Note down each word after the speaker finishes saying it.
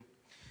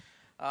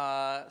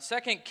2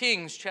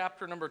 Kings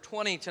chapter number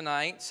 20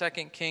 tonight, 2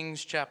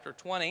 Kings chapter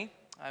 20.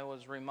 I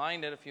was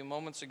reminded a few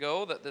moments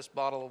ago that this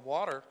bottle of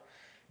water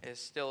is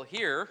still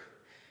here,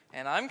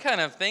 and I'm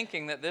kind of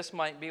thinking that this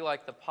might be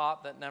like the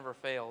pot that never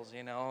fails,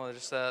 you know,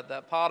 just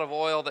that pot of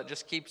oil that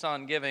just keeps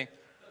on giving.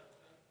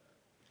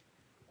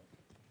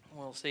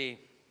 We'll see.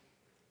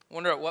 I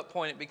wonder at what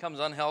point it becomes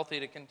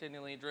unhealthy to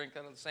continually drink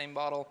out of the same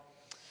bottle.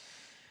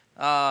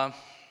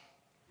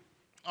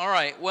 All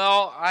right,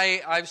 well,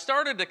 I've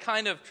started to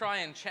kind of try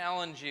and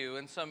challenge you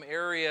in some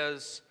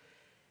areas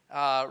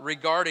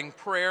regarding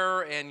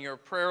prayer and your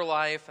prayer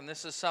life, and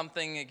this is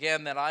something,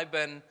 again, that I've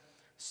been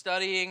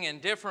studying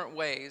in different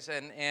ways,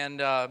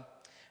 and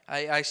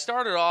I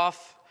started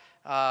off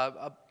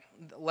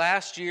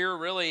last year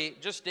really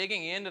just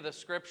digging into the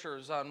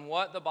Scriptures on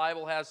what the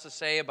Bible has to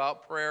say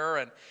about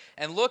prayer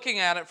and looking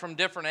at it from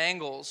different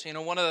angles. You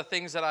know, one of the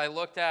things that I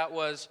looked at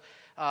was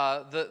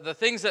the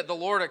things that the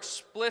Lord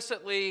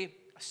explicitly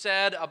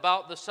said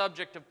about the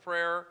subject of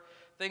prayer,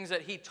 things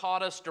that He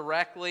taught us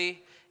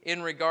directly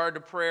in regard to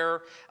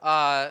prayer.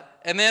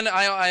 And then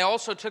I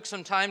also took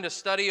some time to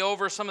study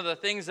over some of the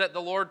things that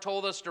the Lord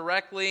told us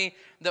directly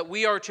that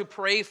we are to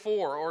pray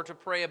for or to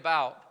pray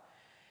about.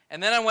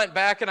 And then I went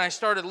back and I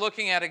started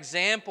looking at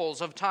examples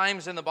of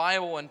times in the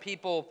Bible when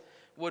people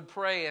would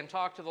pray and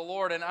talk to the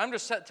Lord. And I'm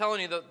just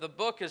telling you that the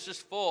book is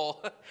just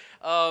full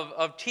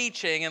of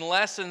teaching and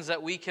lessons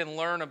that we can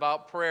learn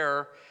about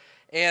prayer.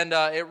 And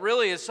it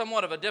really is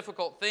somewhat of a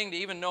difficult thing to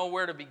even know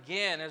where to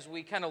begin as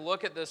we kind of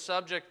look at this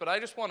subject. But I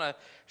just want to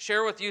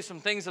share with you some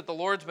things that the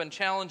Lord's been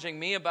challenging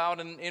me about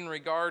in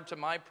regard to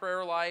my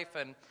prayer life.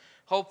 And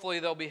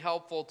hopefully they'll be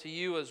helpful to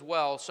you as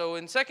well. So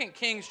in 2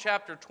 Kings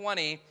chapter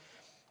 20,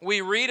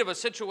 we read of a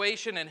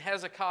situation in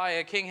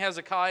Hezekiah, King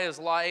Hezekiah's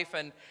life,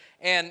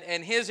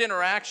 and his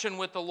interaction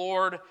with the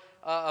Lord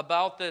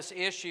about this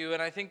issue.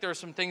 And I think there are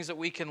some things that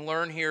we can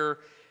learn here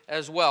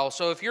as well.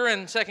 So if you're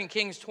in 2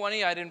 Kings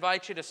 20, I'd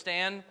invite you to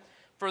stand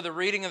for the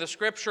reading of the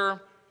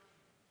Scripture.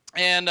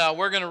 And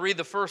we're going to read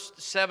the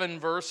first 7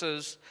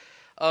 verses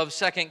of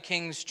 2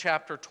 Kings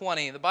chapter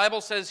 20. The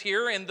Bible says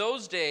here, "In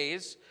those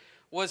days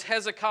was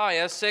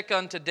Hezekiah sick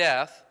unto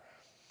death,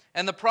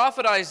 and the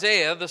prophet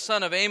Isaiah, the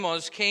son of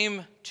Amos,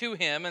 came to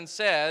him and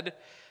said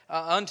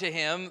unto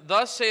him,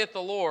 Thus saith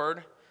the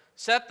Lord,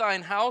 Set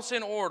thine house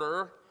in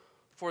order,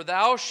 for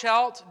thou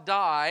shalt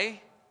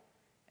die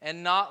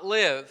and not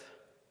live."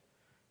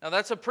 Now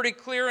that's a pretty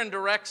clear and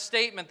direct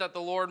statement that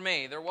the Lord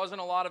made. There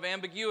wasn't a lot of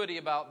ambiguity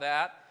about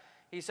that.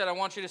 He said, I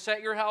want you to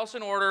set your house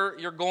in order,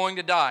 you're going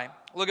to die.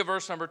 Look at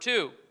verse number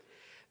 2.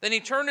 Then he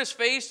turned his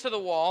face to the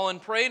wall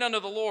and prayed unto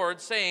the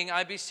Lord, saying,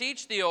 I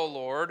beseech thee, O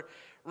Lord,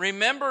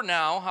 remember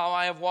now how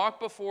I have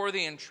walked before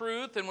thee in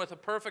truth and with a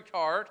perfect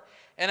heart,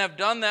 and have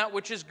done that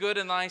which is good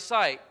in thy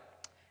sight.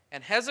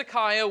 And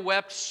Hezekiah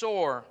wept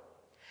sore.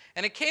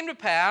 And it came to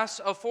pass,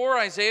 afore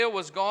Isaiah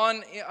was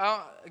gone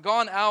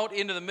out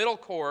into the middle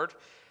court,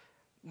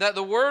 that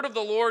the word of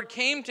the Lord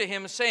came to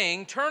him,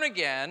 saying, Turn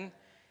again,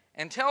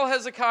 and tell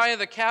Hezekiah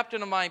the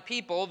captain of my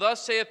people,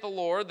 Thus saith the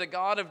Lord, the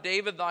God of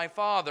David thy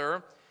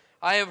father,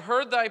 I have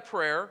heard thy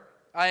prayer,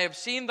 I have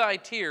seen thy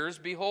tears,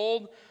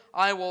 behold,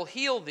 I will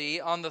heal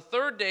thee. On the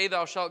third day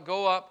thou shalt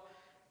go up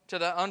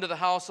unto the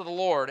house of the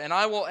Lord, and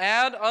I will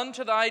add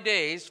unto thy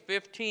days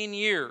 15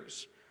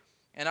 years.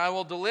 And I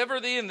will deliver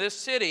thee in this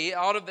city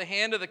out of the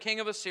hand of the king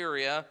of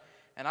Assyria,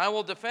 and I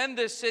will defend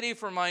this city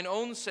for mine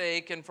own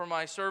sake and for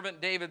my servant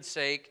David's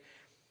sake.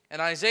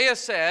 And Isaiah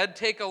said,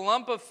 Take a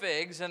lump of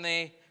figs, and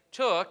they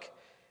took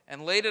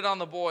and laid it on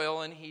the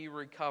boil, and he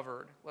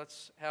recovered.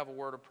 Let's have a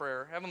word of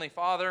prayer. Heavenly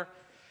Father,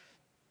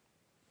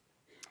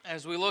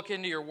 as we look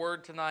into your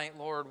word tonight,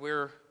 Lord,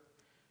 we're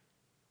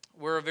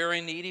a very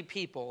needy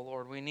people,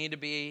 Lord. We need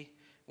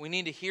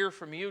to hear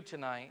from you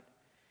tonight.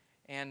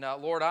 And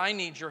Lord, I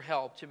need your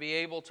help to be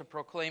able to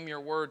proclaim your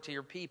word to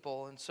your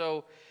people. And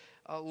so,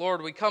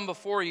 Lord, we come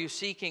before you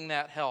seeking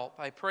that help.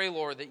 I pray,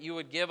 Lord, that you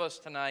would give us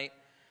tonight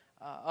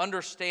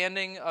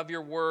understanding of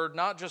your word,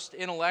 not just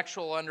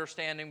intellectual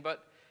understanding,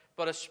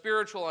 but a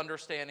spiritual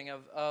understanding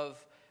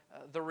of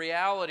the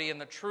reality and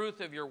the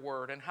truth of your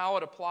word and how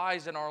it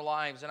applies in our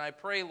lives. And I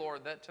pray,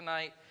 Lord, that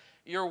tonight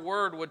your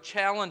word would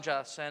challenge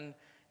us and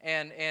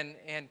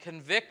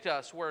convict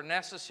us where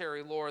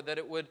necessary, Lord, that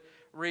it would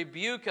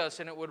rebuke us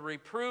and it would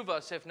reprove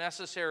us if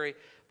necessary,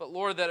 but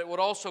Lord, that it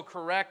would also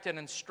correct and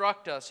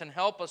instruct us and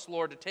help us,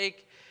 Lord, to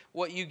take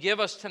what you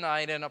give us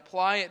tonight and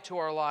apply it to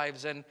our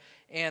lives and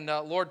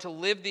Lord, to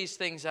live these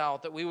things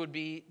out, that we would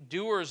be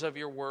doers of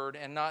your word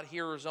and not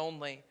hearers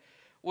only.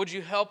 Would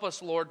you help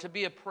us, Lord, to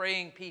be a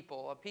praying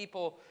people, a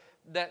people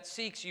that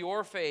seeks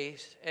your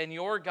face and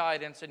your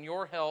guidance and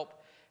your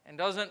help and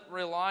doesn't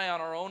rely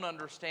on our own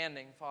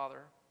understanding,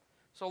 Father.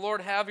 So,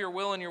 Lord, have your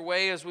will and your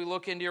way as we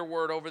look into your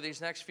word over these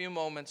next few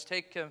moments.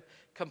 Take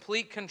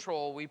complete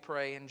control, we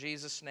pray, in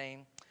Jesus'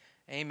 name.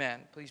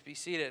 Amen. Please be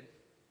seated.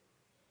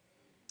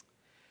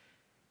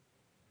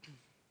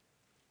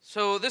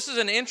 So this is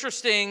an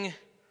interesting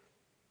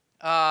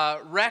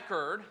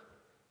record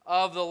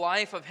of the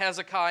life of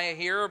Hezekiah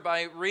here.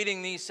 By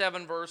reading these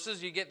 7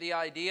 verses, you get the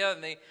idea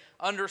and the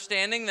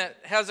understanding that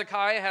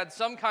Hezekiah had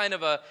some kind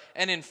of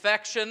an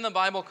infection. The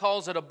Bible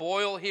calls it a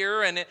boil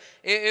here, and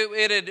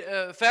it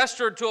had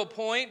festered to a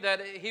point that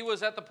he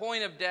was at the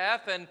point of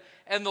death,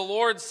 and the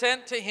Lord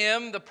sent to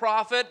him the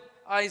prophet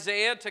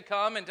Isaiah to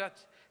come and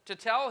to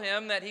tell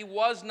him that he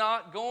was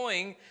not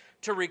going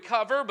to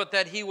recover, but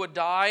that he would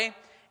die,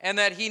 and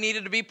that he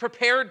needed to be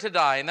prepared to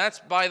die. And that's,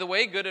 by the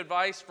way, good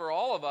advice for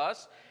all of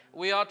us.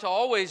 We ought to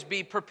always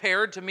be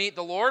prepared to meet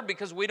the Lord,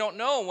 because we don't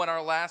know when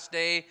our last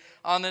day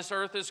on this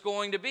earth is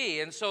going to be.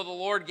 And so the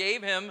Lord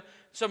gave him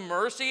some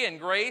mercy and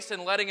grace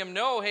in letting him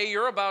know, hey,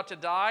 you're about to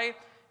die.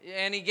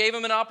 And he gave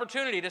him an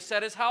opportunity to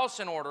set his house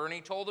in order, and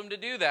he told him to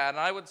do that. And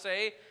I would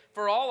say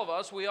for all of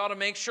us, we ought to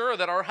make sure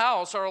that our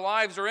house, our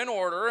lives are in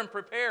order and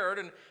prepared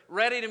and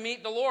ready to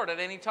meet the Lord at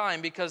any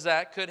time, because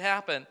that could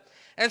happen.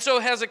 And so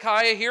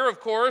Hezekiah here, of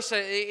course,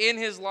 in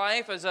his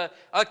life as a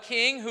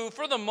king who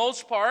for the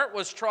most part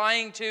was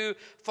trying to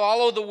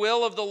follow the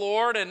will of the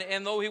Lord,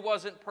 and though he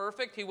wasn't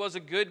perfect, he was a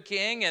good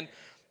king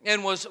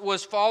and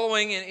was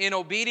following in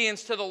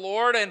obedience to the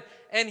Lord.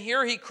 And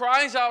here he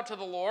cries out to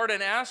the Lord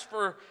and asks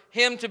for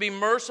him to be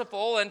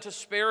merciful and to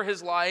spare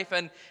his life.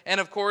 And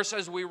of course,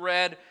 as we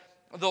read,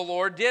 the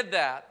Lord did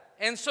that.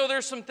 And so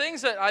there's some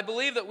things that I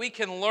believe that we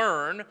can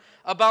learn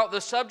about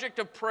the subject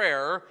of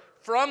prayer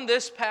from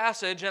this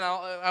passage, and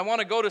I want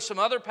to go to some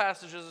other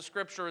passages of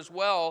Scripture as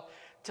well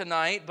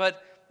tonight,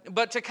 but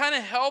to kind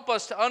of help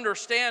us to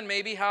understand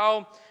maybe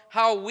how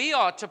we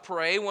ought to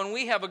pray when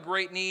we have a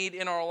great need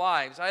in our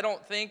lives. I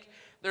don't think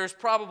there's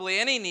probably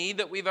any need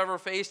that we've ever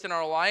faced in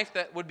our life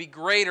that would be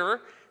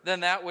greater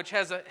than that which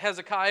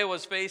Hezekiah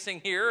was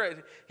facing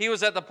here. He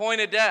was at the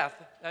point of death.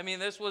 I mean,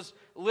 this was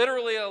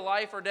literally a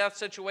life or death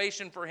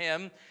situation for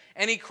him,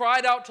 and he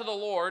cried out to the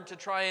Lord to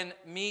try and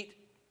meet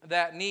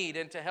that need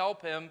and to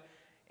help him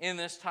in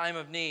this time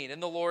of need.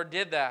 And the Lord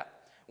did that.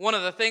 One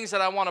of the things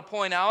that I want to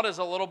point out as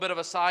a little bit of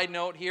a side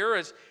note here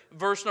is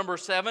verse number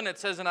 7. It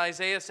says, and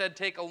Isaiah said,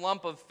 take a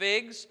lump of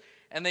figs,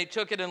 and they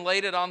took it and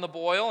laid it on the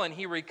boil, and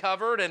he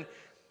recovered. And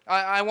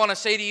I want to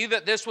say to you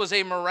that this was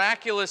a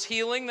miraculous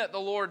healing that the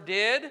Lord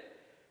did,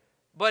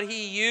 but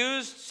he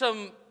used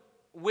some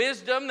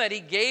wisdom that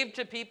he gave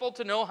to people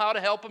to know how to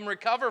help them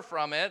recover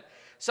from it.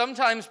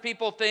 Sometimes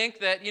people think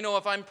that,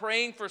 if I'm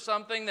praying for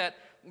something that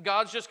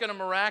God's just going to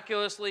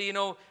miraculously,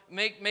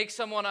 make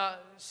someone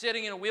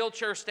sitting in a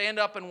wheelchair stand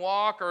up and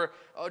walk, or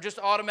just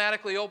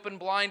automatically open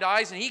blind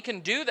eyes. And he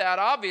can do that,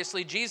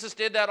 obviously. Jesus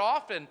did that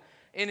often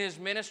in his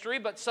ministry,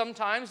 but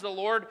sometimes the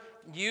Lord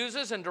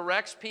uses and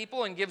directs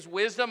people and gives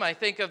wisdom. I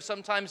think of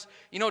sometimes,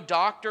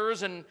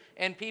 doctors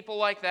and people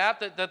like that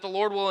the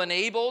Lord will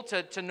enable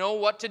to know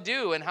what to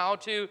do and how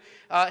to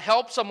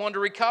help someone to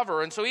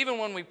recover. And so even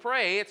when we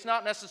pray, it's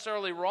not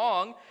necessarily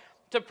wrong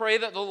to pray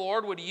that the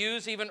Lord would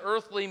use even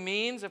earthly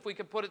means, if we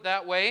could put it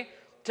that way,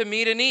 to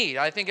meet a need.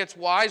 I think it's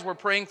wise. We're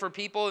praying for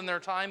people in their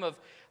time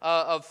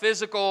of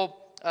physical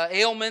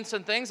ailments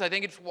and things. I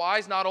think it's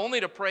wise not only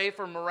to pray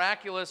for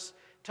miraculous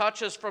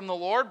touches from the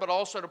Lord, but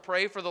also to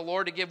pray for the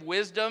Lord to give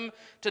wisdom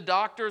to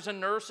doctors and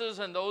nurses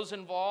and those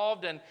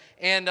involved,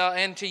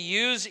 and to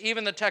use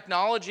even the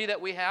technology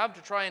that we have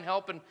to try and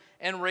help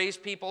and raise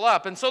people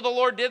up. And so the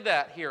Lord did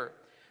that here.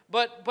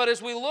 But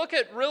as we look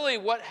at really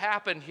what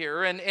happened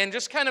here and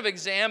just kind of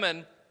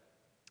examine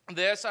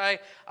this, I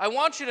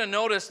want you to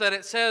notice that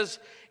it says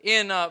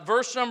in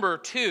verse number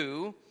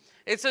 2,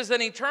 it says,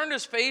 then he turned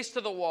his face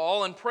to the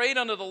wall and prayed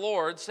unto the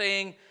Lord,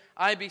 saying,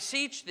 I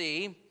beseech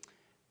thee,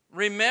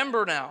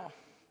 remember now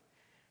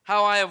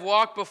how I have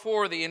walked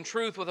before thee in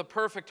truth with a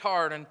perfect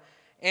heart,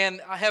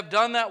 and I have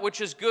done that which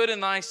is good in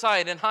thy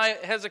sight. And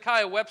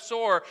Hezekiah wept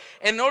sore.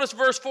 And notice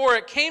verse 4,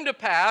 it came to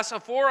pass,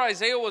 afore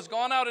Isaiah was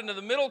gone out into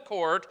the middle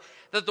court,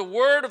 that the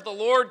word of the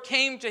Lord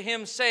came to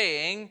him,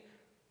 saying,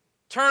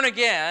 turn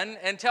again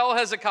and tell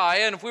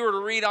Hezekiah. And if we were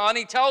to read on,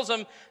 he tells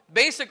him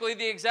basically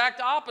the exact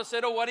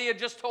opposite of what he had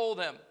just told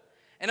him.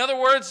 In other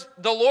words,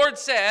 the Lord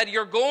said,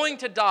 you're going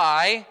to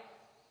die.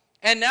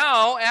 And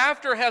now,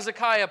 after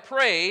Hezekiah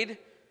prayed,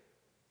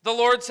 the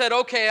Lord said,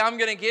 okay, I'm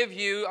going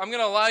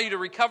to allow you to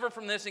recover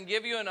from this and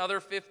give you another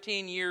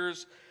 15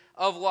 years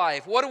of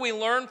life. What do we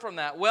learn from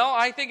that? Well,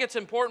 I think it's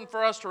important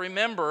for us to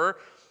remember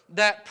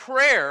that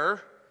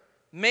prayer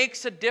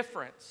makes a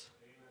difference.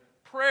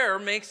 Prayer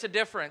makes a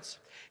difference.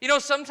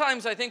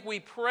 Sometimes I think we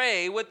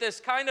pray with this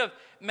kind of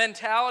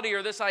mentality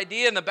or this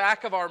idea in the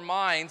back of our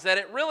minds that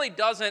it really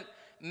doesn't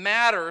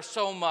matter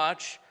so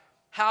much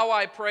how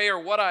I pray or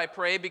what I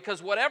pray,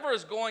 because whatever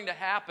is going to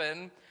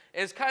happen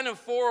is kind of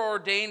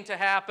foreordained to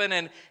happen,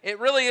 and it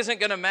really isn't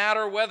going to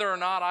matter whether or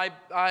not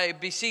I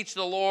beseech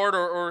the Lord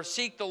or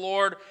seek the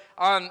Lord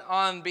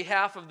on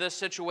behalf of this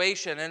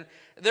situation. And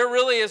there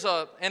really is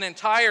an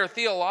entire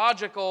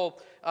theological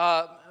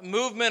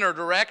movement or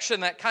direction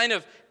that kind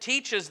of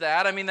teaches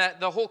that. I mean, that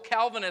the whole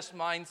Calvinist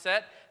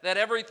mindset, that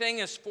everything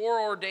is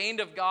foreordained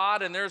of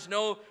God and there's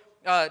no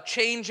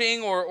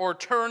changing or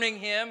turning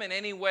him in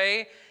any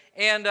way.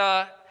 And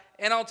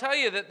I'll tell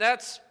you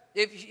that's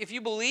if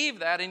you believe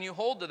that and you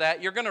hold to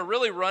that, you're going to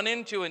really run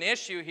into an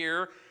issue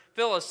here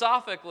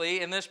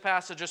philosophically in this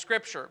passage of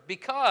Scripture.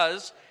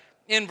 Because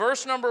in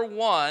verse number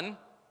 1,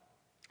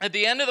 at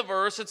the end of the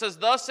verse, it says,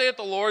 "Thus saith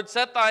the Lord,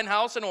 set thine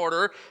house in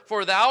order,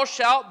 for thou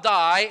shalt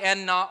die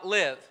and not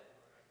live."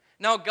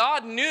 Now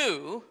God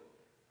knew,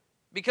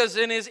 because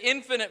in his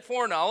infinite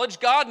foreknowledge,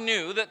 God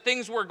knew that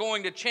things were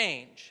going to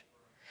change.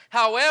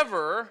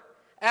 However,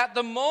 at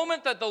the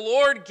moment that the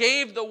Lord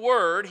gave the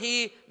word,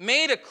 he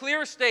made a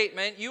clear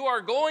statement: you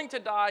are going to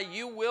die,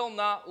 you will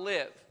not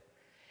live.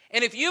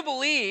 And if you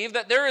believe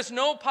that there is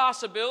no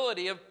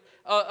possibility of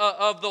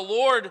the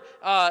Lord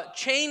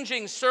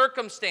changing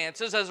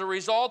circumstances as a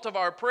result of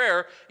our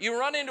prayer, you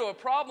run into a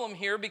problem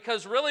here,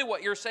 because really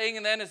what you're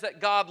saying then is that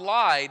God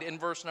lied in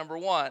verse number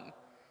 1.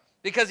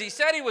 Because he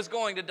said he was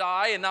going to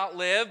die and not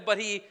live, but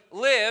he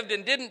lived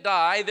and didn't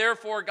die,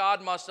 therefore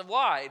God must have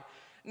lied.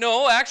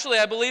 No, actually,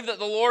 I believe that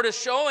the Lord is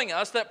showing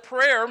us that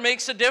prayer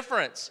makes a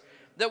difference.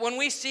 That when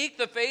we seek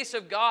the face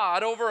of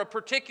God over a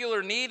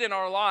particular need in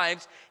our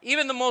lives,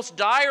 even the most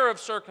dire of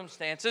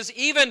circumstances,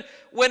 even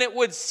when it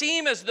would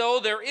seem as though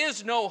there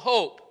is no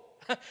hope.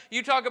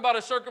 You talk about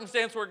a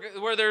circumstance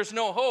where there's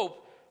no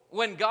hope.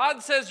 When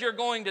God says you're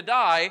going to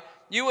die,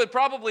 you would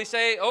probably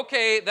say,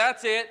 okay,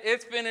 that's it,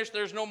 it's finished,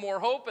 there's no more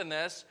hope in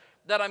this,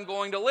 that I'm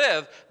going to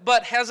live.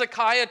 But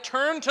Hezekiah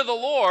turned to the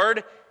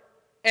Lord,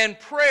 and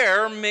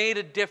prayer made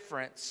a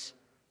difference.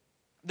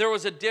 There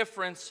was a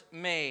difference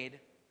made.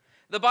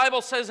 The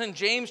Bible says in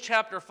James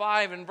chapter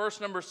 5 and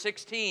verse number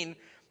 16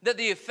 that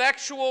the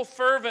effectual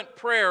fervent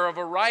prayer of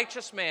a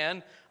righteous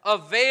man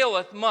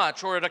availeth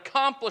much, or it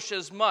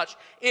accomplishes much.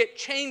 It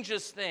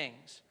changes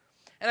things.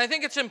 And I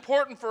think it's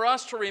important for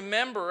us to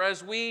remember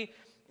as we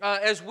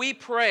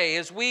pray,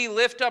 as we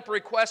lift up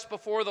requests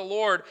before the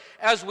Lord,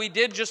 as we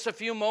did just a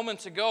few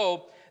moments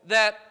ago,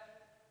 that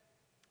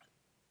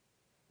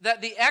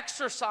the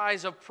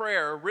exercise of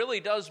prayer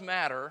really does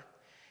matter.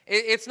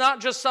 It's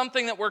not just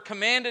something that we're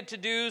commanded to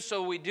do,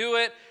 so we do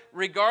it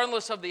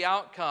regardless of the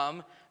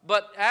outcome,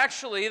 but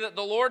actually that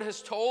the Lord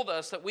has told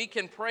us that we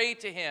can pray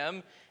to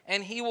him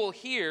and he will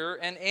hear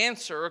and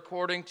answer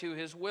according to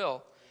his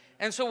will.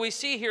 And so we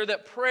see here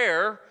that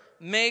prayer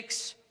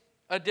makes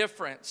a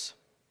difference.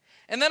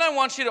 And then I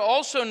want you to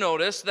also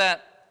notice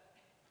that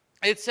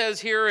it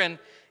says here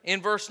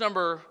in verse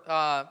number,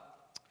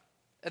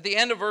 at the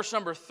end of verse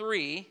number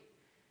 3,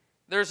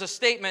 there's a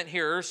statement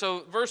here.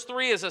 So verse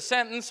 3 is a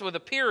sentence with a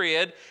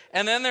period,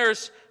 and then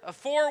there's a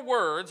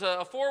four-word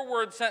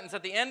sentence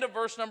at the end of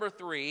verse number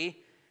 3.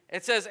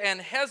 It says, "And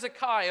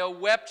Hezekiah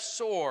wept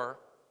sore."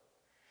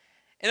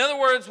 In other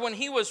words, when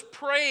he was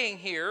praying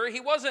here, he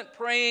wasn't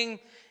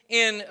praying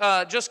in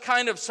just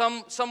kind of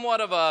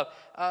somewhat of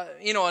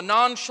a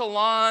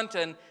nonchalant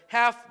and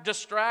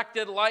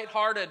half-distracted,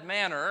 lighthearted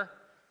manner.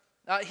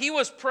 He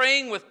was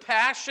praying with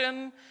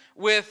passion,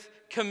 with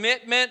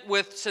commitment,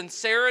 with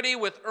sincerity,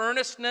 with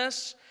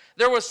earnestness.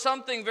 There was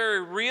something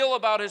very real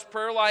about his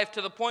prayer life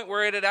to the point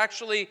where it had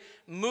actually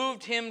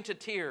moved him to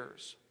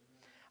tears.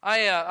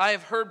 I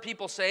have heard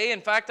people say,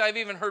 in fact, I've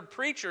even heard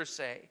preachers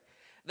say,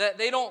 that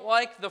they don't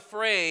like the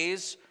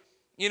phrase,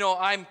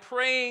 I'm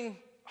praying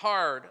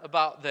hard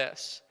about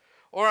this,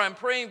 or I'm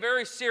praying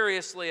very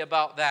seriously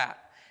about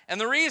that.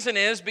 And the reason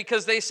is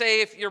because they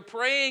say if you're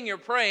praying,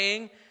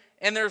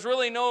 and there's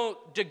really no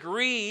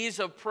degrees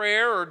of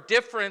prayer or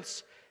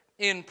difference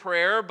in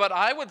prayer. But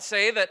I would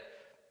say that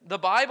the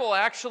Bible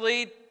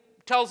actually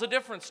tells a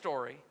different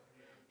story.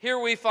 Here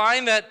we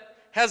find that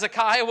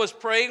Hezekiah was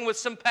praying with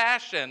some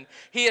passion.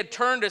 He had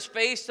turned his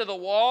face to the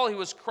wall. He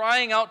was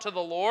crying out to the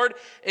Lord.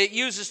 It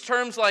uses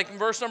terms like in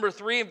verse number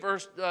 3,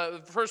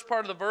 first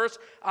part of the verse,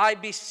 "I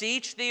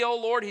beseech thee, O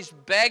Lord." He's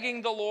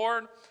begging the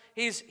Lord.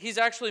 He's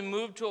actually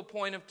moved to a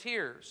point of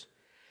tears.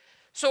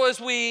 So as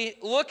we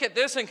look at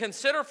this and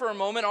consider for a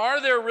moment, are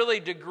there really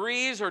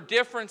degrees or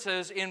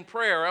differences in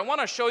prayer? I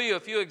want to show you a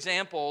few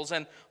examples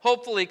and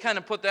hopefully kind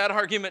of put that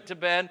argument to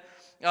bed.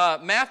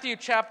 Matthew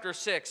chapter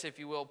 6, if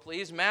you will,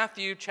 please.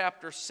 Matthew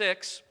chapter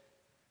 6.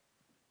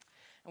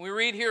 And we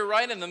read here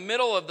right in the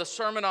middle of the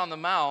Sermon on the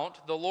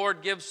Mount, the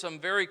Lord gives some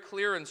very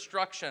clear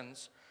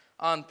instructions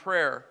on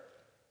prayer.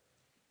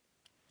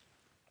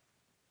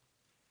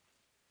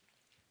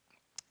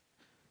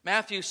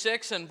 Matthew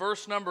 6 and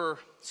verse number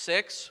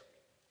 6.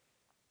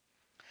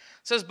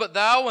 It says, "But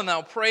thou, when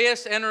thou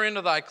prayest, enter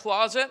into thy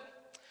closet,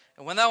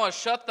 and when thou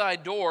hast shut thy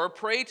door,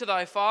 pray to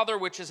thy Father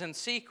which is in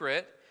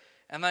secret,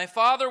 and thy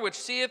Father which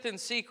seeth in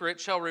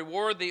secret shall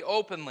reward thee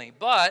openly.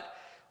 But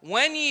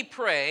when ye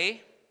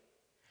pray,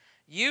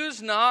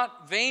 use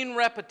not vain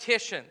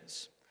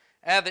repetitions,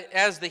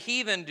 as the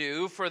heathen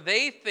do, for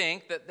they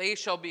think that they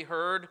shall be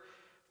heard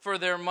for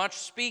their much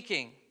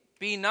speaking.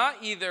 Be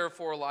not ye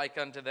therefore like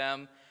unto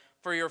them,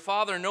 for your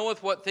Father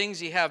knoweth what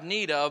things ye have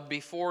need of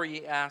before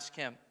ye ask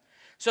him."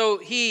 So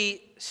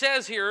he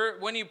says here,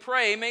 when you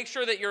pray, make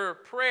sure that your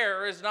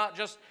prayer is not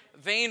just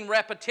vain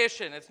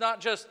repetition. It's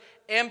not just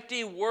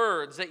empty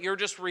words that you're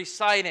just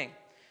reciting.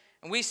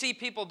 And we see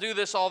people do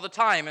this all the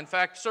time. In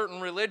fact,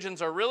 certain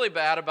religions are really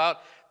bad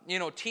about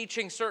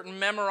teaching certain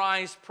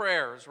memorized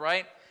prayers,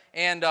 right?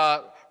 And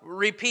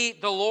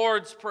repeat the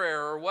Lord's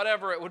Prayer or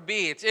whatever it would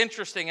be. It's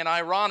interesting and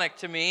ironic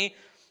to me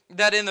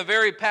that in the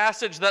very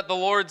passage that the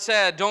Lord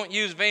said, don't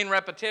use vain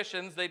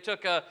repetitions, they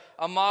took a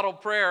model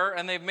prayer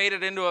and they've made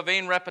it into a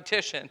vain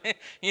repetition.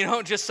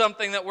 Just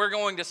something that we're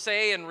going to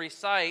say and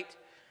recite.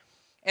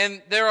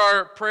 And there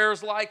are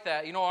prayers like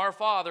that, Our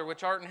Father,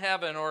 which art in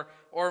heaven,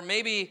 or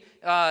maybe,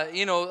 there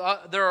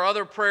are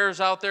other prayers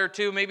out there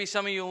too. Maybe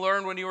some of you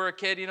learned when you were a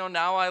kid,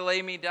 now I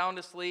lay me down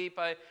to sleep,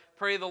 I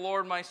pray the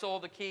Lord my soul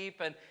to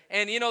keep. And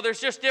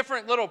there's just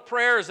different little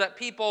prayers that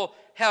people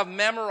have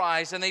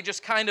memorized, and they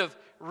just kind of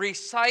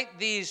recite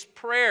these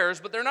prayers,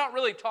 but they're not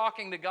really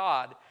talking to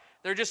God.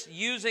 They're just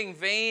using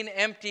vain,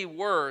 empty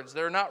words.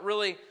 They're not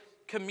really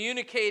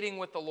communicating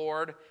with the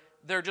Lord.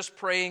 They're just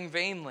praying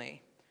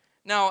vainly.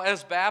 Now,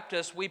 as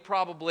Baptists, we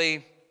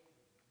probably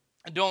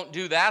don't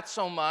do that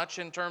so much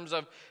in terms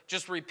of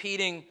just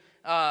repeating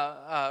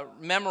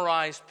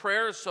memorized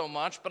prayers so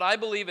much, but I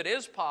believe it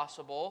is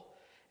possible,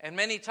 and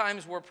many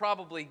times we're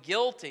probably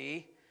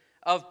guilty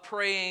of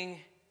praying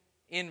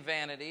in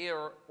vanity,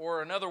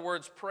 or in other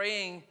words,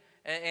 praying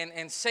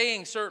and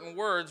saying certain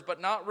words,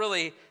 but not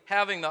really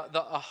having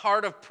a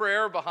heart of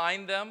prayer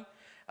behind them.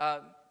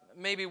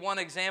 Maybe one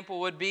example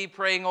would be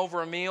praying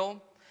over a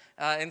meal.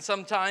 And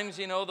sometimes,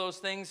 those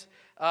things,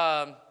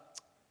 I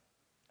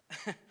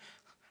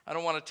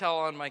don't want to tell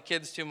on my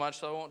kids too much,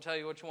 so I won't tell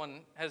you which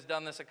one has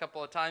done this a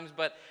couple of times,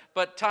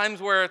 but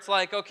times where it's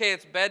like, okay,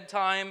 it's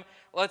bedtime,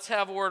 let's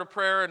have a word of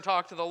prayer and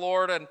talk to the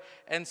Lord,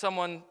 and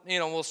someone,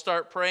 will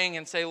start praying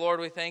and say, Lord,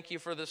 we thank you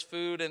for this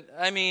food, and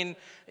and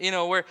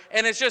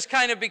it's just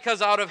kind of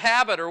because out of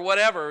habit or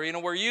whatever,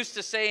 we're used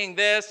to saying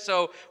this,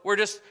 so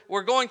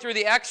we're going through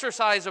the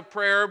exercise of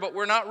prayer, but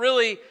we're not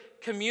really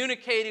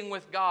communicating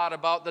with God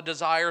about the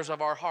desires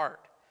of our heart.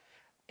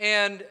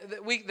 And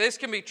this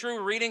can be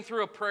true reading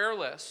through a prayer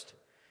list.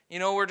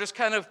 We're just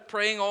kind of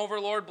praying over,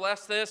 Lord,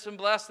 bless this and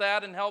bless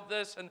that and help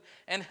this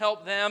and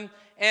help them.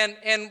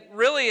 And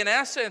really, in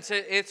essence,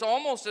 it's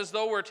almost as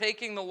though we're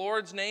taking the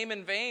Lord's name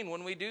in vain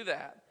when we do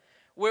that.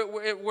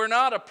 We're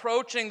not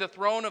approaching the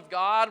throne of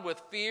God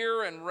with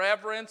fear and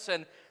reverence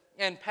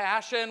and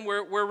passion.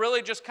 We're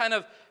really just kind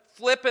of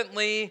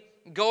flippantly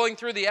going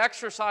through the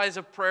exercise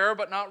of prayer,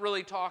 but not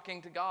really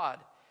talking to God.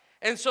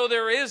 And so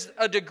there is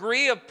a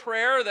degree of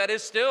prayer that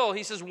is still,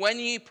 he says, when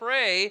ye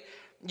pray,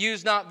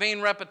 use not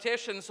vain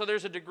repetitions. So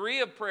there's a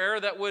degree of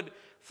prayer that would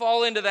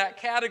fall into that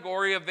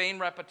category of vain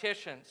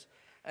repetitions.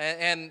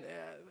 And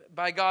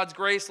by God's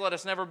grace, let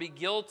us never be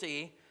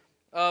guilty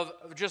of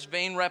just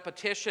vain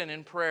repetition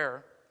in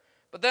prayer.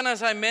 But then,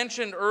 as I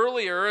mentioned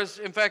earlier,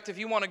 in fact, if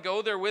you want to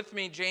go there with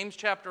me, James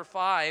chapter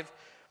 5,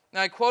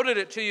 now I quoted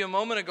it to you a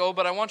moment ago,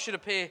 but I want you to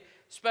pay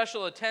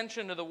special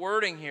attention to the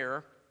wording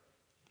here,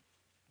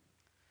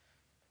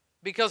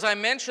 because I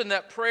mentioned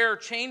that prayer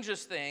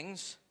changes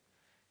things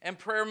and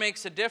prayer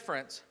makes a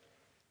difference.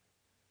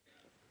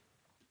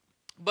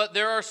 But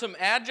there are some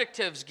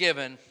adjectives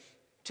given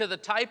to the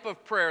type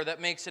of prayer that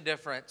makes a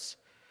difference.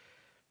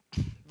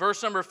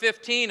 Verse number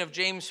 15 of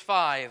James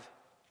 5.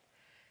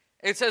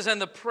 It says, and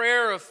the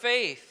prayer of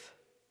faith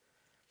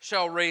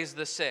shall raise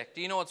the sick.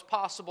 Do you know it's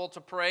possible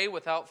to pray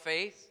without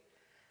faith?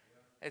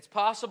 It's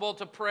possible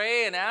to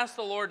pray and ask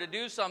the Lord to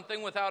do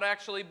something without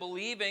actually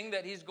believing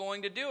that He's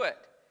going to do it.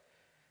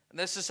 And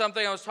this is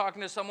something I was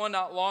talking to someone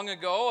not long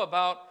ago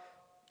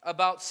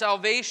about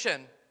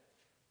salvation.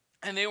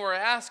 And they were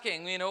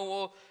asking,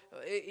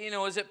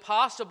 is it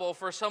possible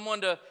for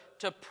someone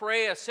to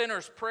pray a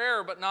sinner's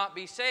prayer but not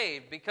be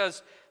saved?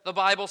 Because the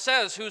Bible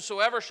says,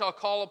 whosoever shall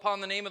call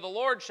upon the name of the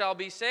Lord shall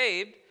be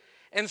saved.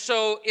 And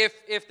so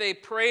if they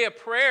pray a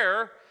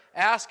prayer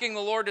asking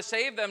the Lord to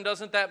save them,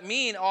 doesn't that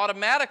mean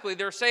automatically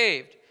they're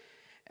saved?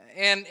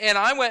 And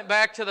I went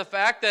back to the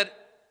fact that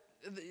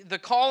the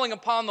calling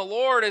upon the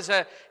Lord is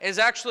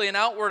actually an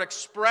outward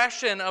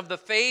expression of the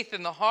faith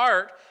in the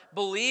heart,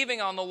 believing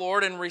on the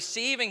Lord and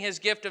receiving His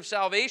gift of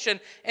salvation.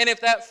 And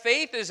if that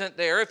faith isn't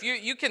there, if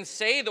you can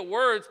say the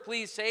words,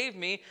 please save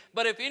me,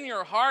 but if in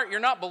your heart you're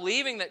not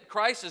believing that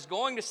Christ is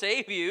going to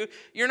save you,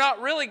 you're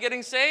not really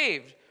getting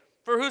saved.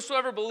 For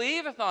whosoever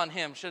believeth on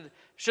Him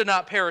should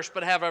not perish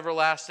but have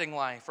everlasting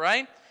life,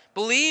 right?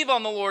 Believe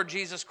on the Lord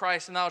Jesus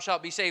Christ and thou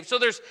shalt be saved. So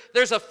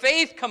there's a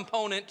faith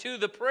component to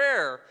the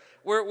prayer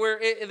where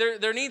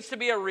there needs to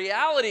be a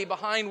reality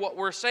behind what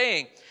we're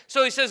saying.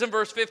 So he says in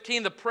verse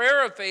 15, the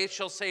prayer of faith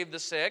shall save the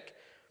sick.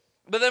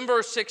 But then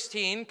verse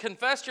 16,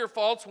 confess your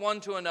faults one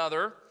to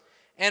another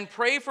and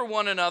pray for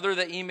one another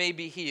that ye may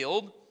be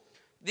healed.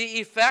 The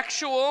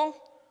effectual,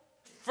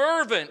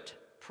 fervent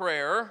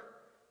prayer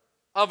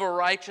of a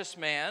righteous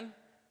man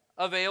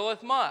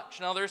availeth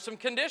much. Now there's some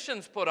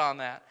conditions put on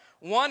that.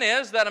 One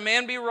is that a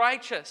man be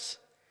righteous.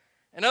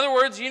 In other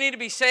words, you need to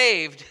be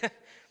saved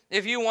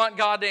if you want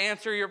God to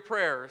answer your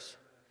prayers.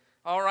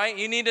 All right?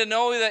 You need to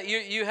know that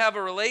you have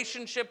a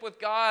relationship with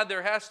God.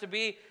 There has to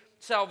be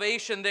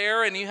salvation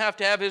there, and you have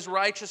to have His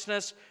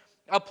righteousness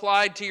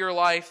applied to your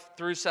life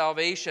through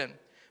salvation.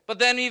 But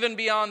then even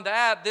beyond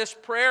that, this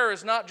prayer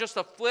is not just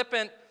a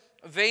flippant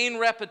vain,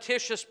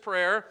 repetitious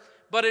prayer,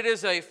 but it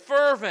is a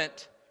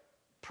fervent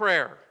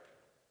prayer.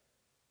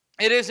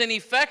 It is an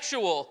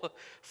effectual,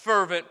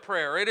 fervent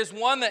prayer. It is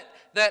one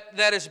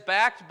that is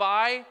backed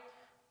by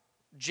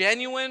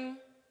genuine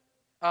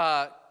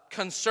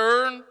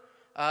concern,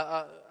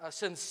 a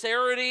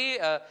sincerity,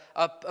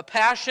 a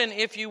passion,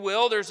 if you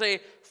will. There's a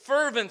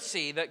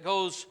fervency that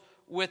goes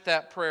with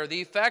that prayer.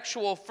 The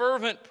effectual,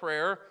 fervent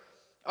prayer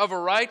of a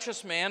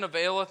righteous man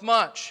availeth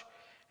much.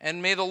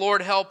 And may the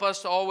Lord help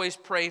us to always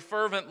pray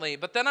fervently.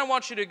 But then I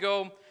want you to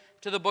go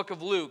to the book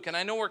of Luke. And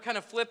I know we're kind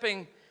of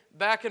flipping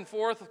back and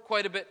forth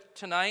quite a bit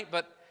tonight,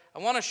 but I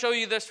want to show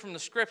you this from the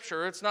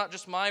Scripture. It's not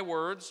just my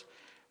words.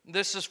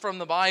 This is from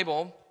the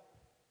Bible.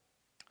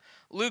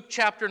 Luke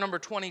chapter number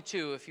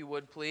 22, if you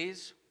would,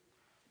 please.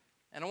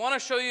 And I want to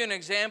show you an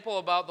example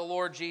about the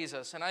Lord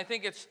Jesus. And I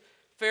think it's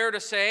fair to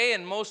say,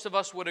 and most of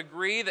us would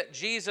agree, that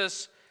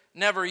Jesus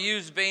never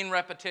used vain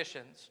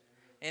repetitions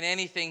in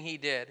anything he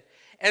did.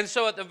 And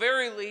so at the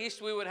very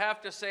least, we would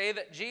have to say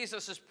that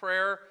Jesus'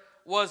 prayer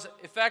was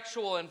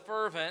effectual and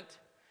fervent.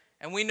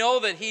 And we know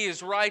that he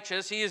is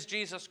righteous. He is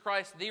Jesus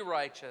Christ, the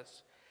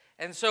righteous.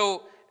 And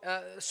so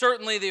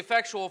certainly the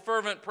effectual,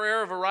 fervent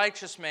prayer of a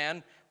righteous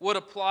man would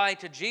apply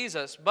to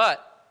Jesus.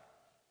 But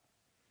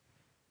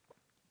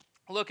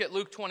look at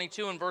Luke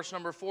 22 and verse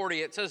number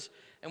 40. It says,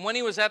 and when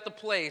he was at the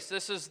place,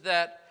 this is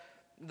that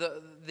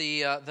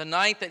the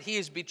night that he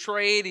is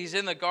betrayed, he's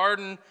in the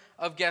Garden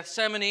of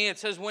Gethsemane. It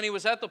says, when he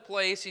was at the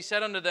place, he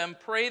said unto them,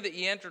 pray that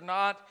ye enter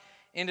not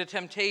into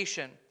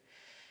temptation.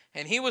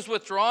 And he was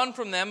withdrawn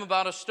from them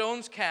about a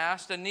stone's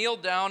cast, and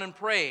kneeled down and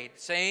prayed,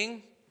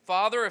 saying,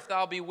 Father, if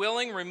thou be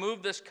willing,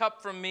 remove this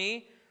cup from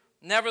me.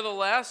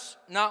 Nevertheless,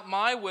 not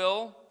my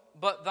will,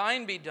 but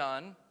thine be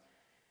done.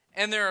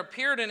 And there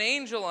appeared an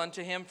angel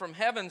unto him from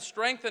heaven,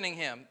 strengthening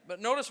him.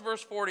 But notice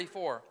verse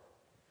 44.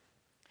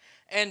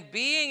 And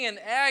being in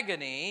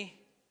agony,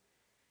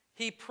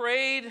 he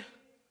prayed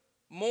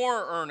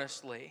more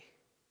earnestly.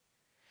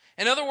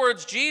 In other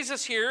words,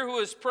 Jesus here, who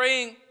is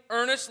praying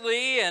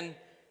earnestly and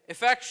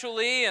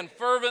effectually and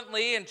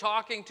fervently and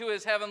talking to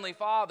his heavenly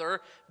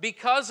Father,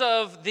 because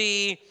of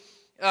the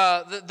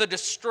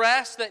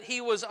distress that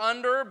he was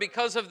under,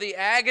 because of the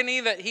agony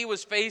that he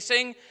was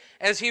facing,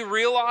 as he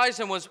realized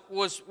and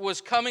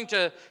was coming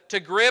to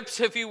grips,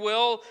 if you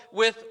will,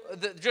 with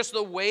just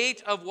the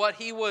weight of what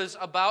he was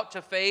about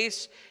to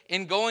face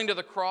in going to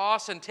the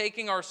cross and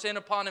taking our sin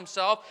upon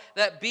himself,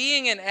 that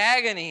being in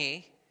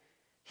agony,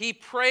 he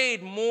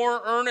prayed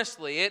more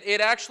earnestly.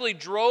 It actually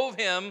drove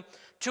him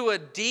to a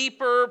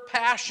deeper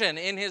passion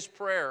in his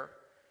prayer.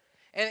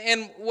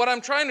 And what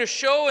I'm trying to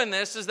show in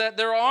this is that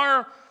there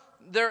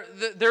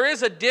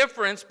is a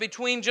difference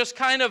between just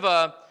kind of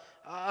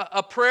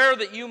a prayer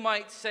that you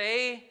might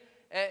say,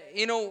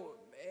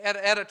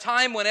 at a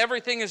time when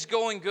everything is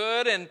going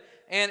good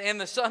and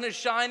the sun is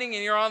shining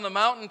and you're on the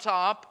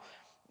mountaintop.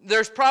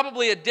 There's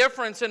probably a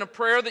difference in a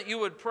prayer that you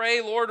would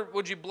pray, Lord,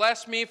 would you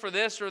bless me for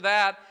this or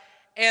that,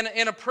 and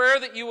in a prayer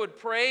that you would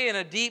pray in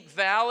a deep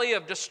valley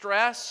of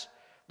distress.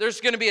 There's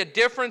going to be a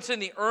difference in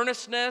the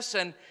earnestness.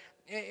 And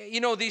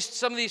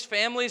some of these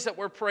families that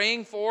we're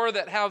praying for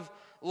that have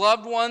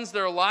loved ones,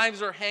 their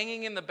lives are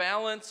hanging in the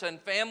balance,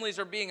 and families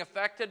are being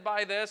affected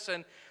by this.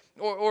 And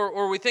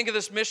or we think of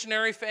this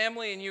missionary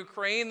family in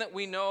Ukraine that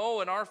we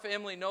know, and our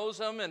family knows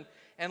them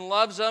and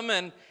loves them,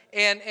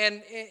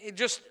 and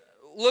just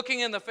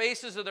looking in the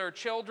faces of their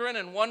children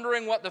and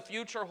wondering what the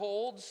future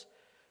holds.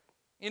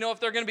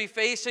 If they're going to be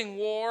facing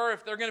war,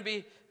 if they're going to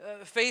be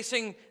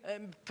facing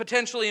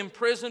potentially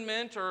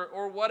imprisonment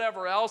or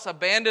whatever else,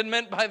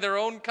 abandonment by their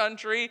own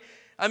country.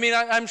 I mean,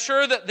 I'm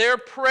sure that their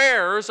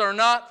prayers are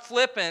not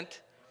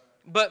flippant,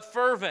 but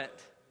fervent.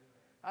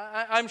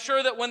 I'm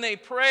sure that when they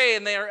pray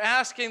and they are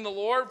asking the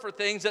Lord for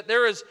things, that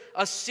there is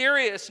a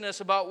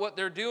seriousness about what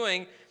they're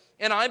doing.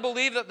 And I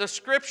believe that the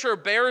Scripture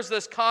bears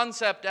this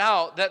concept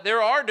out, that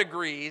there are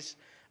degrees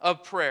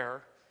of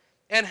prayer.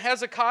 And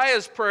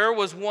Hezekiah's prayer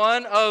was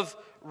one of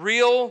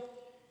real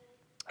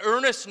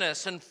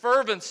earnestness and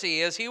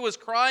fervency as he was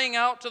crying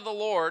out to the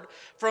Lord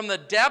from the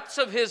depths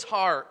of his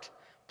heart,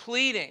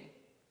 pleading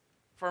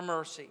for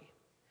mercy.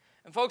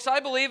 And folks, I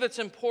believe it's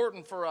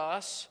important for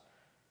us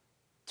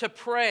to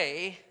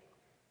pray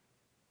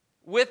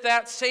with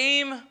that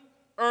same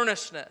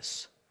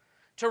earnestness,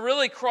 to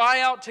really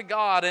cry out to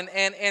God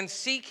and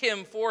seek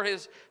Him for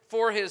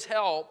His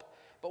help.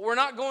 But we're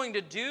not going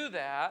to do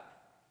that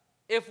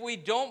if we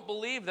don't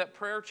believe that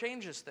prayer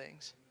changes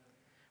things.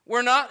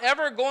 We're not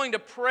ever going to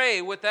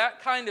pray with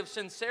that kind of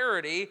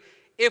sincerity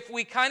if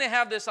we kind of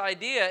have this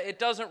idea it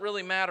doesn't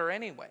really matter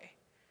anyway.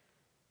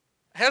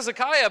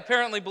 Hezekiah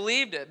apparently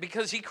believed it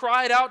because he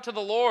cried out to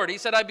the Lord. He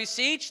said, I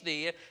beseech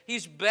thee.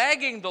 He's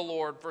begging the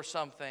Lord for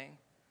something.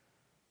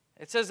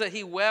 It says that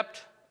he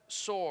wept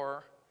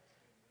sore.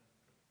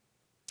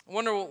 I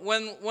wonder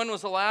when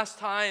was the last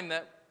time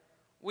that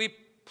we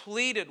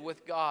pleaded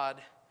with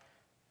God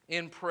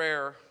in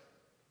prayer,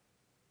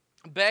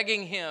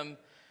 begging Him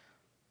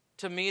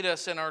to meet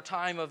us in our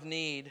time of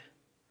need,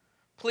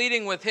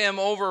 pleading with Him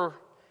over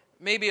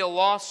maybe a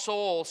lost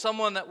soul,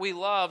 someone that we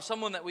love,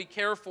 someone that we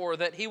care for,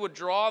 that He would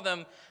draw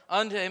them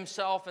unto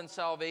Himself in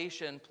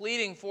salvation,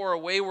 pleading for a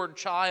wayward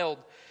child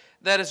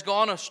that has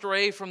gone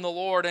astray from the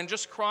Lord, and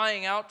just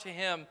crying out to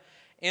Him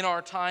in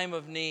our time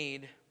of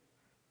need.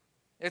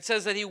 It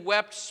says that He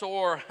wept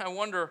sore. I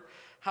wonder,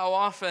 how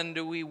often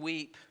do we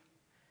weep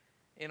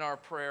in our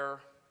prayer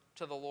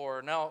to the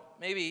Lord? Now,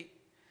 maybe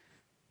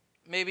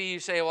you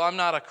say, well, I'm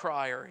not a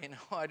crier,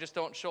 I just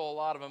don't show a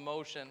lot of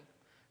emotion.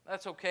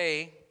 That's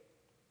okay.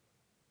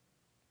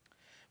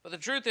 But the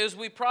truth is,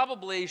 we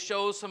probably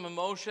show some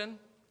emotion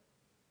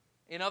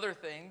in other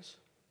things.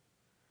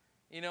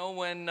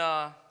 When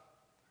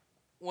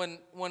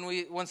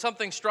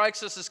something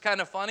strikes us as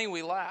kind of funny,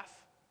 we laugh.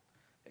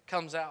 It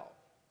comes out.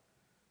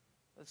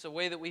 It's a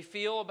way that we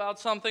feel about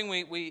something.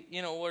 We're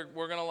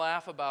going to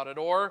laugh about it.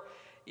 Or,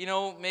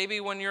 maybe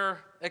when you're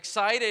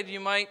excited, you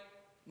might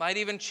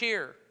even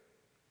cheer.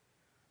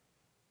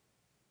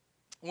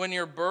 When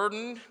you're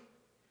burdened,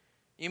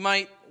 you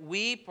might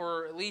weep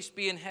or at least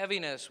be in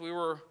heaviness. We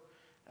were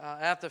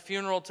at the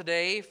funeral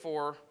today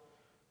for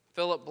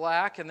Philip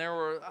Black, and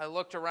I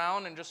looked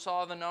around and just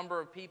saw the number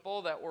of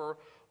people that were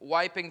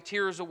wiping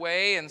tears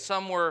away, and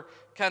some were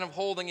kind of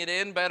holding it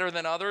in better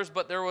than others,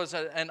 but there was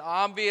an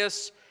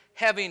obvious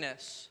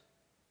heaviness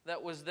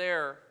that was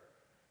there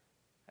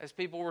as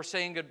people were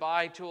saying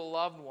goodbye to a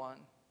loved one.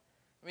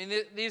 I mean,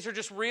 these are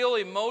just real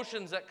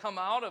emotions that come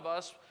out of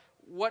us.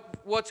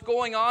 What's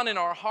going on in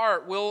our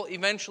heart will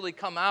eventually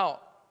come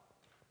out.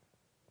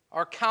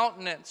 Our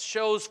countenance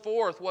shows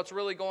forth what's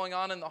really going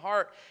on in the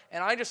heart.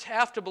 And I just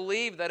have to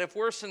believe that if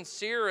we're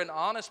sincere and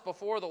honest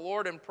before the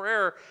Lord in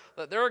prayer,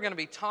 that there are going to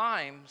be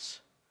times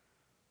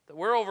that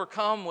we're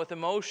overcome with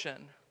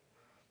emotion.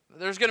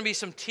 There's going to be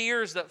some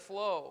tears that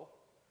flow.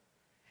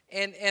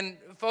 And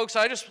folks,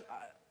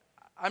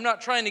 I'm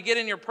not trying to get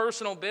in your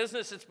personal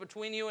business. It's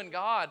between you and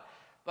God.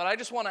 But I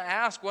just want to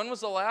ask, when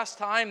was the last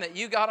time that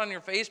you got on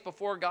your face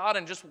before God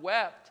and just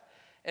wept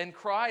and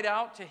cried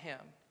out to Him?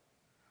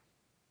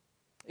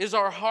 Is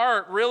our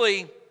heart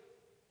really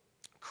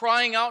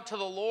crying out to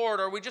the Lord?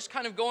 Or are we just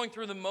kind of going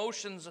through the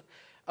motions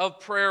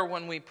of prayer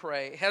when we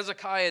pray?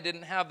 Hezekiah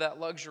didn't have that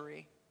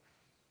luxury.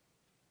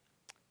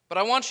 But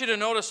I want you to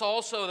notice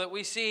also that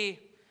we see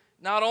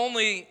not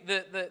only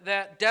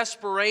that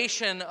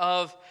desperation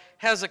of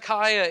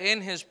Hezekiah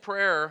in his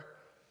prayer,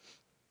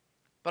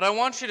 but I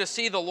want you to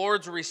see the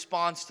Lord's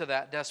response to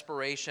that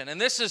desperation. And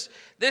this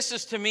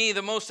is to me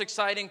the most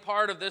exciting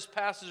part of this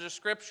passage of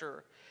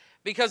Scripture.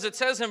 Because it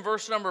says in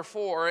verse number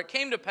 4, it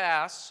came to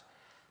pass,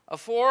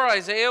 afore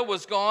Isaiah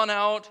was gone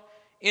out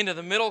into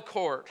the middle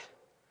court,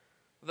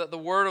 that the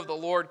word of the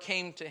Lord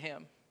came to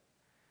him.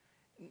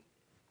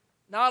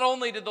 Not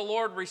only did the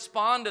Lord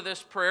respond to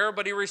this prayer,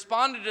 but He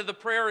responded to the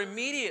prayer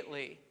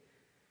immediately.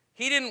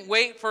 He didn't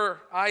wait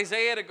for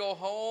Isaiah to go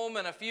home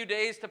and a few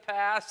days to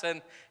pass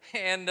and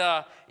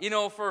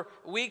for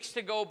weeks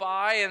to go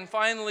by and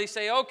finally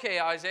say, okay,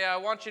 Isaiah, I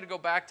want you to go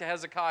back to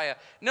Hezekiah.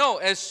 No,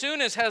 as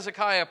soon as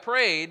Hezekiah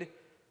prayed,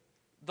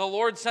 the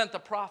Lord sent the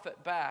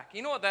prophet back.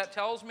 You know what that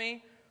tells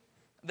me?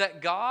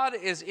 That God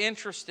is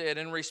interested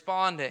in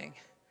responding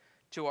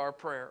to our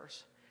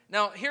prayers.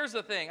 Now, here's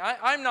the thing.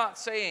 I'm not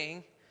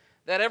saying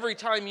that every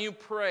time you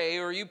pray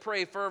or you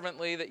pray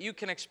fervently that you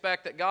can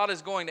expect that God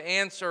is going to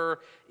answer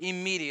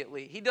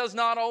immediately. He does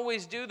not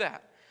always do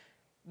that.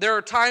 There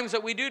are times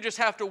that we do just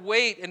have to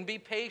wait and be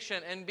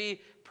patient and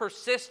be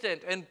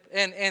persistent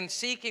and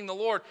seeking the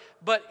Lord.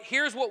 But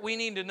here's what we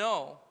need to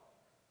know.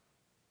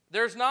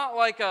 There's not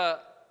like a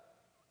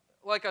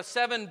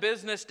 7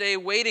 business day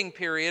waiting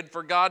period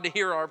for God to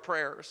hear our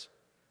prayers.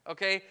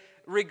 Okay?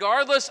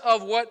 Regardless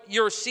of what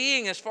you're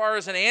seeing as far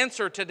as an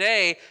answer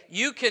today,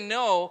 you can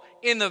know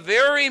in the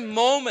very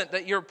moment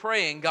that you're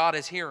praying, God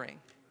is hearing.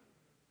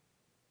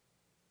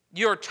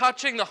 You're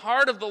touching the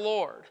heart of the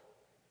Lord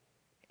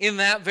in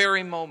that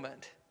very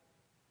moment.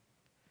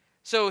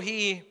 So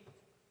he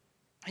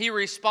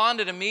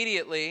responded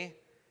immediately.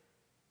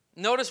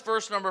 Notice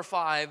verse number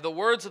 5, the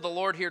words of the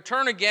Lord here.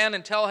 Turn again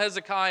and tell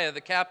Hezekiah,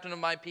 the captain of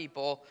my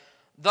people,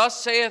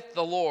 thus saith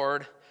the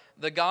Lord,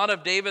 the God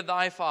of David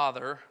thy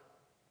father,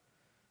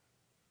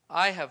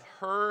 I have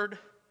heard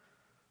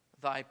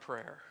thy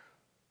prayer.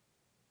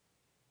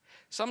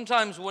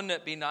 Sometimes wouldn't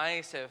it be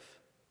nice if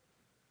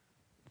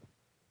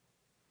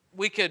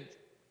we could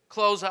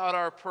close out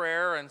our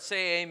prayer and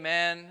say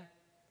amen,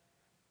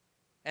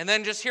 and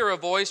then just hear a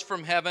voice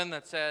from heaven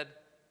that said,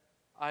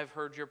 I've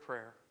heard your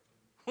prayer.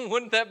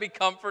 Wouldn't that be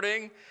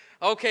comforting?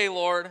 Okay,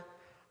 Lord,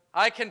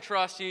 I can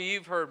trust you.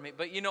 You've heard me.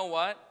 But you know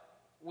what?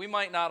 We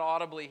might not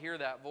audibly hear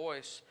that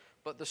voice,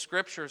 but the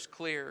Scripture's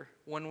clear.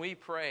 When we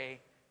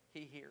pray,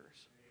 He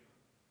hears.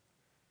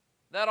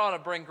 That ought to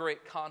bring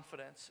great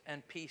confidence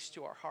and peace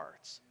to our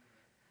hearts.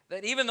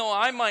 That even though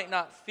I might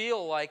not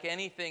feel like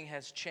anything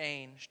has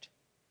changed,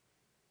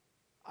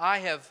 I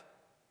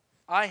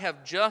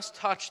have just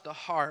touched the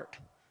heart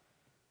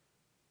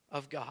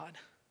of God.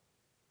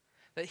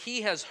 That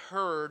He has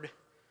heard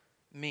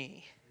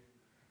me.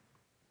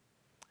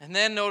 And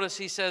then notice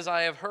He says,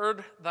 I have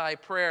heard thy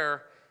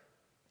prayer.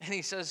 And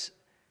He says,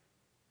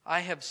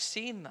 I have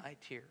seen thy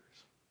tears.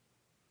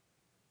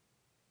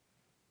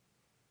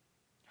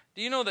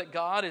 Do you know that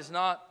God is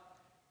not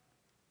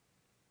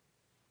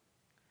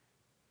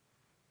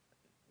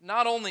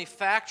only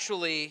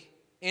factually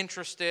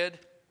interested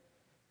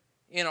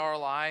in our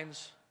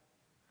lives,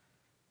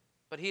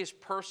 but He is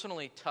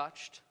personally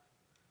touched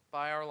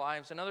by our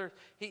lives?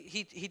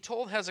 He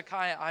told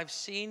Hezekiah, I've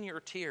seen your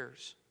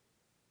tears.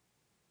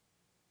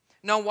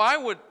 Now, why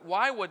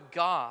would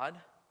God,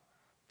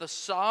 the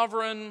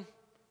sovereign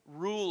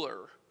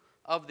ruler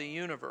of the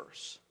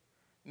universe,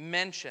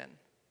 mention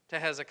to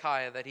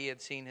Hezekiah that he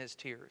had seen his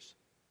tears?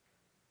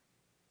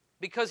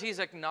 Because He's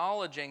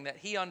acknowledging that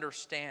He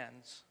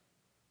understands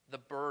the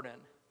burden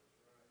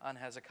on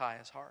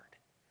Hezekiah's heart.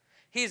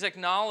 He's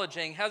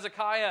acknowledging,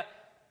 Hezekiah,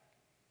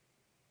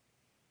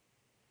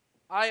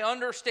 I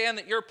understand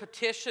that your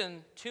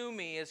petition to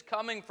me is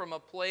coming from a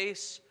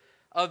place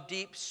of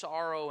deep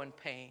sorrow and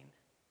pain.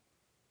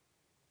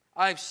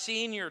 I've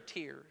seen your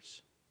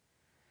tears.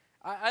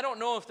 I don't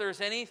know if there's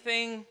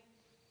anything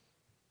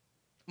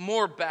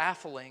more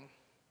baffling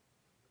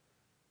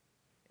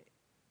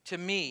to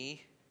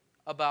me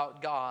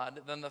about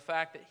God than the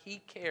fact that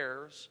He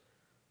cares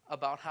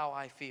about how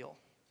I feel.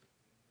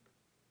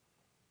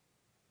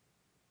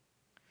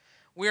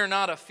 We are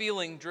not a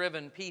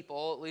feeling-driven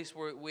people, at least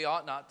we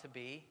ought not to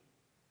be.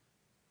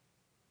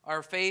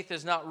 Our faith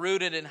is not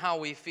rooted in how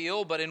we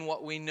feel, but in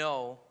what we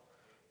know,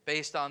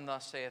 based on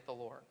thus saith the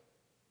Lord.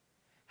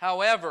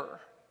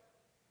 However,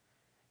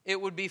 it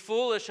would be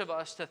foolish of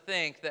us to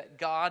think that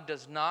God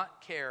does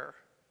not care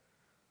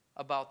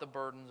about the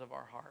burdens of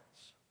our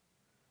hearts.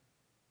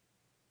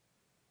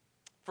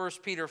 1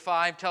 Peter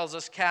 5 tells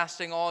us,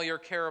 casting all your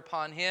care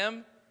upon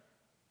Him,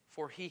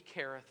 for He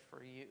careth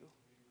for you.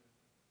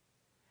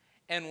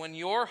 And when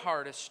your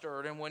heart is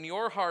stirred, and when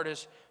your heart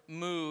is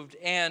moved,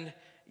 and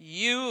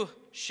you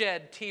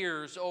shed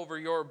tears over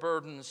your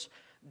burdens,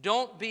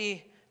 don't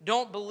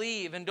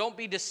believe and don't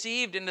be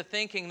deceived into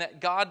thinking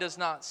that God does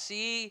not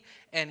see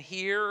and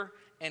hear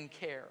and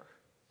care,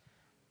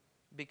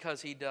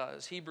 because He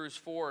does. Hebrews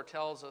 4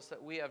 tells us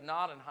that we have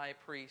not an high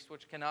priest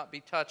which cannot be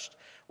touched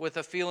with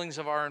the feelings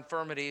of our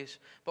infirmities,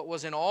 but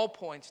was in all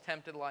points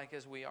tempted like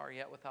as we are,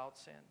 yet without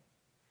sin.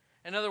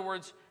 In other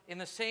words, in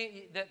the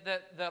same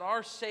that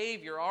our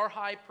Savior, our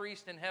high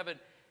priest in heaven,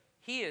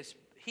 he is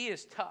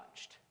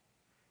touched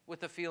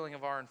with the feeling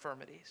of our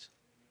infirmities.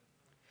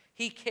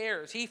 He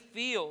cares. He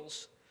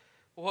feels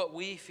what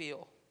we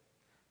feel.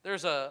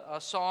 There's a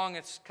song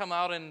that's come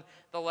out in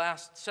the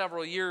last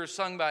several years,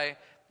 sung by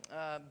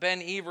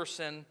Ben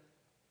Everson.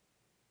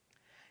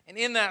 And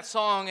in that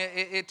song,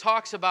 it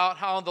talks about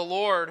how the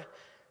Lord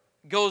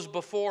goes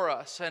before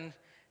us. And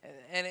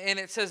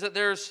it says that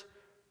there's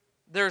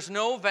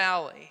no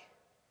valley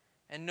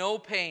and no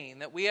pain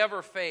that we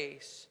ever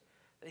face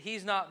that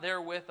He's not there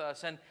with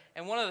us. And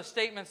one of the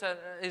statements that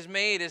is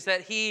made is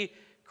that He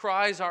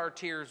cries our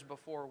tears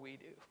before we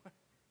do.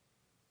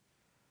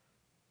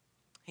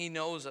 He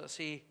knows us.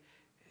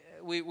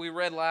 We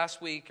read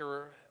last week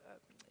in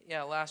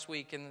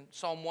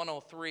Psalm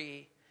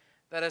 103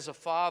 that as a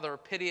father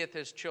pitieth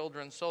his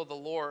children, so the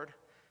Lord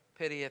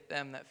pitieth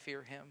them that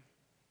fear Him.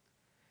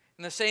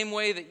 In the same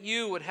way that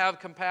you would have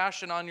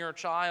compassion on your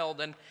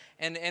child,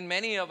 and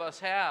many of us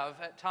have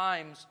at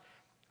times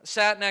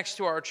sat next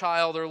to our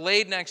child or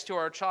laid next to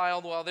our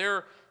child while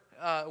they're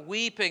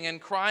weeping and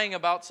crying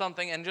about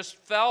something, and just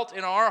felt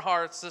in our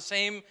hearts the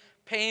same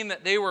pain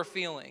that they were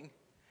feeling.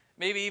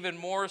 Maybe even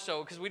more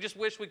so, because we just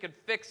wish we could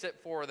fix it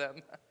for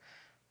them.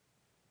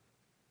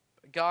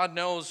 God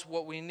knows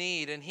what we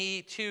need, and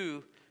He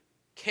too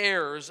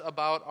cares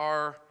about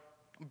our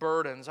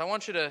burdens. I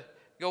want you to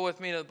go with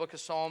me to the book of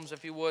Psalms,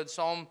 if you would.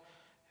 Psalm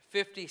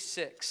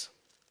 56.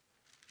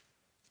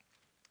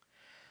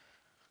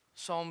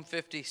 Psalm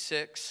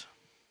 56.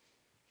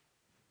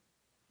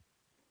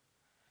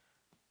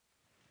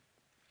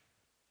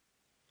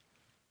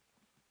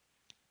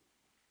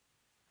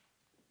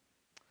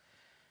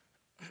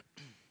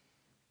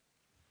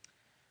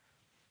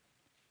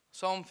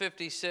 Psalm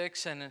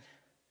 56 and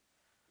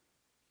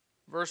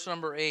verse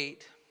number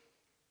 8.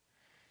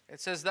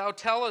 It says, Thou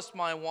tellest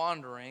my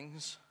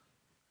wanderings,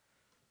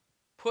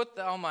 put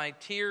thou my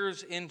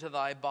tears into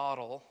thy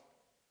bottle.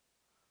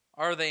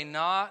 Are they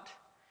not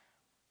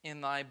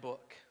in thy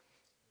book?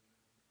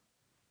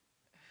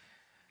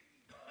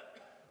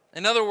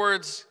 In other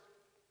words,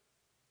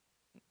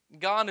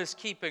 God is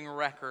keeping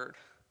record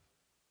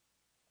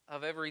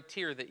of every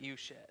tear that you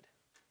shed.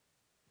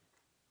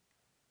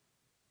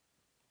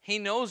 He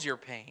knows your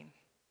pain.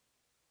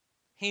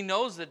 He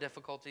knows the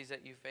difficulties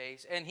that you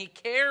face, and He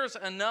cares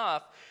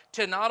enough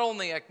to not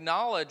only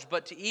acknowledge,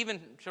 but to even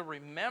to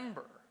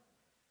remember.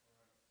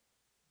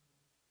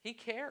 He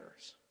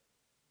cares.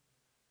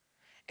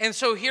 And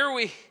so here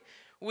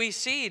we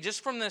see,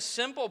 just from this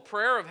simple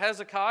prayer of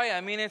Hezekiah,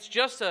 I mean, it's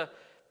just a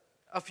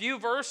few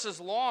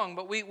verses long,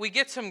 but we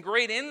get some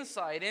great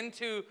insight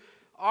into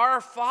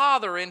our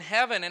Father in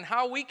heaven and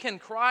how we can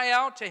cry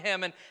out to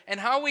Him and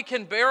how we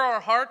can bear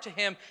our heart to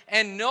Him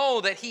and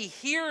know that He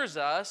hears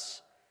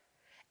us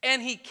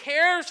and He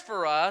cares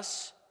for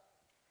us,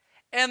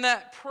 and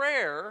that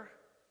prayer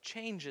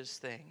changes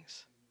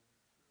things.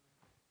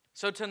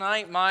 So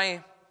tonight,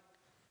 my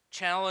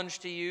challenge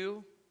to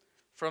you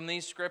from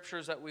these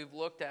scriptures that we've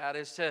looked at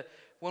is to,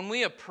 when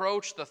we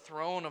approach the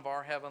throne of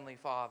our Heavenly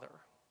Father,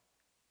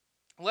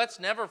 let's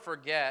never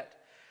forget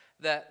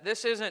that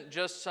this isn't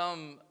just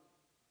some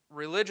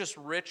religious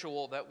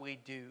ritual that we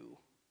do,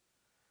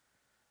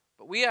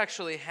 but we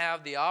actually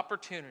have the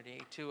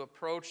opportunity to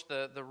approach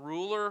the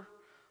ruler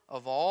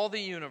of all the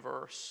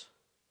universe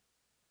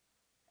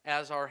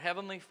as our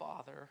Heavenly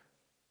Father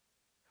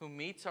who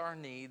meets our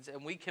needs,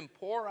 and we can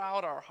pour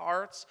out our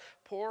hearts,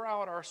 pour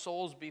out our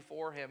souls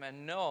before Him,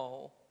 and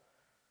know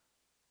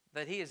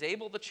that He is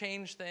able to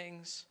change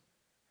things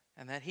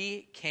and that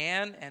He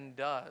can and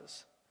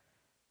does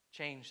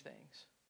change things.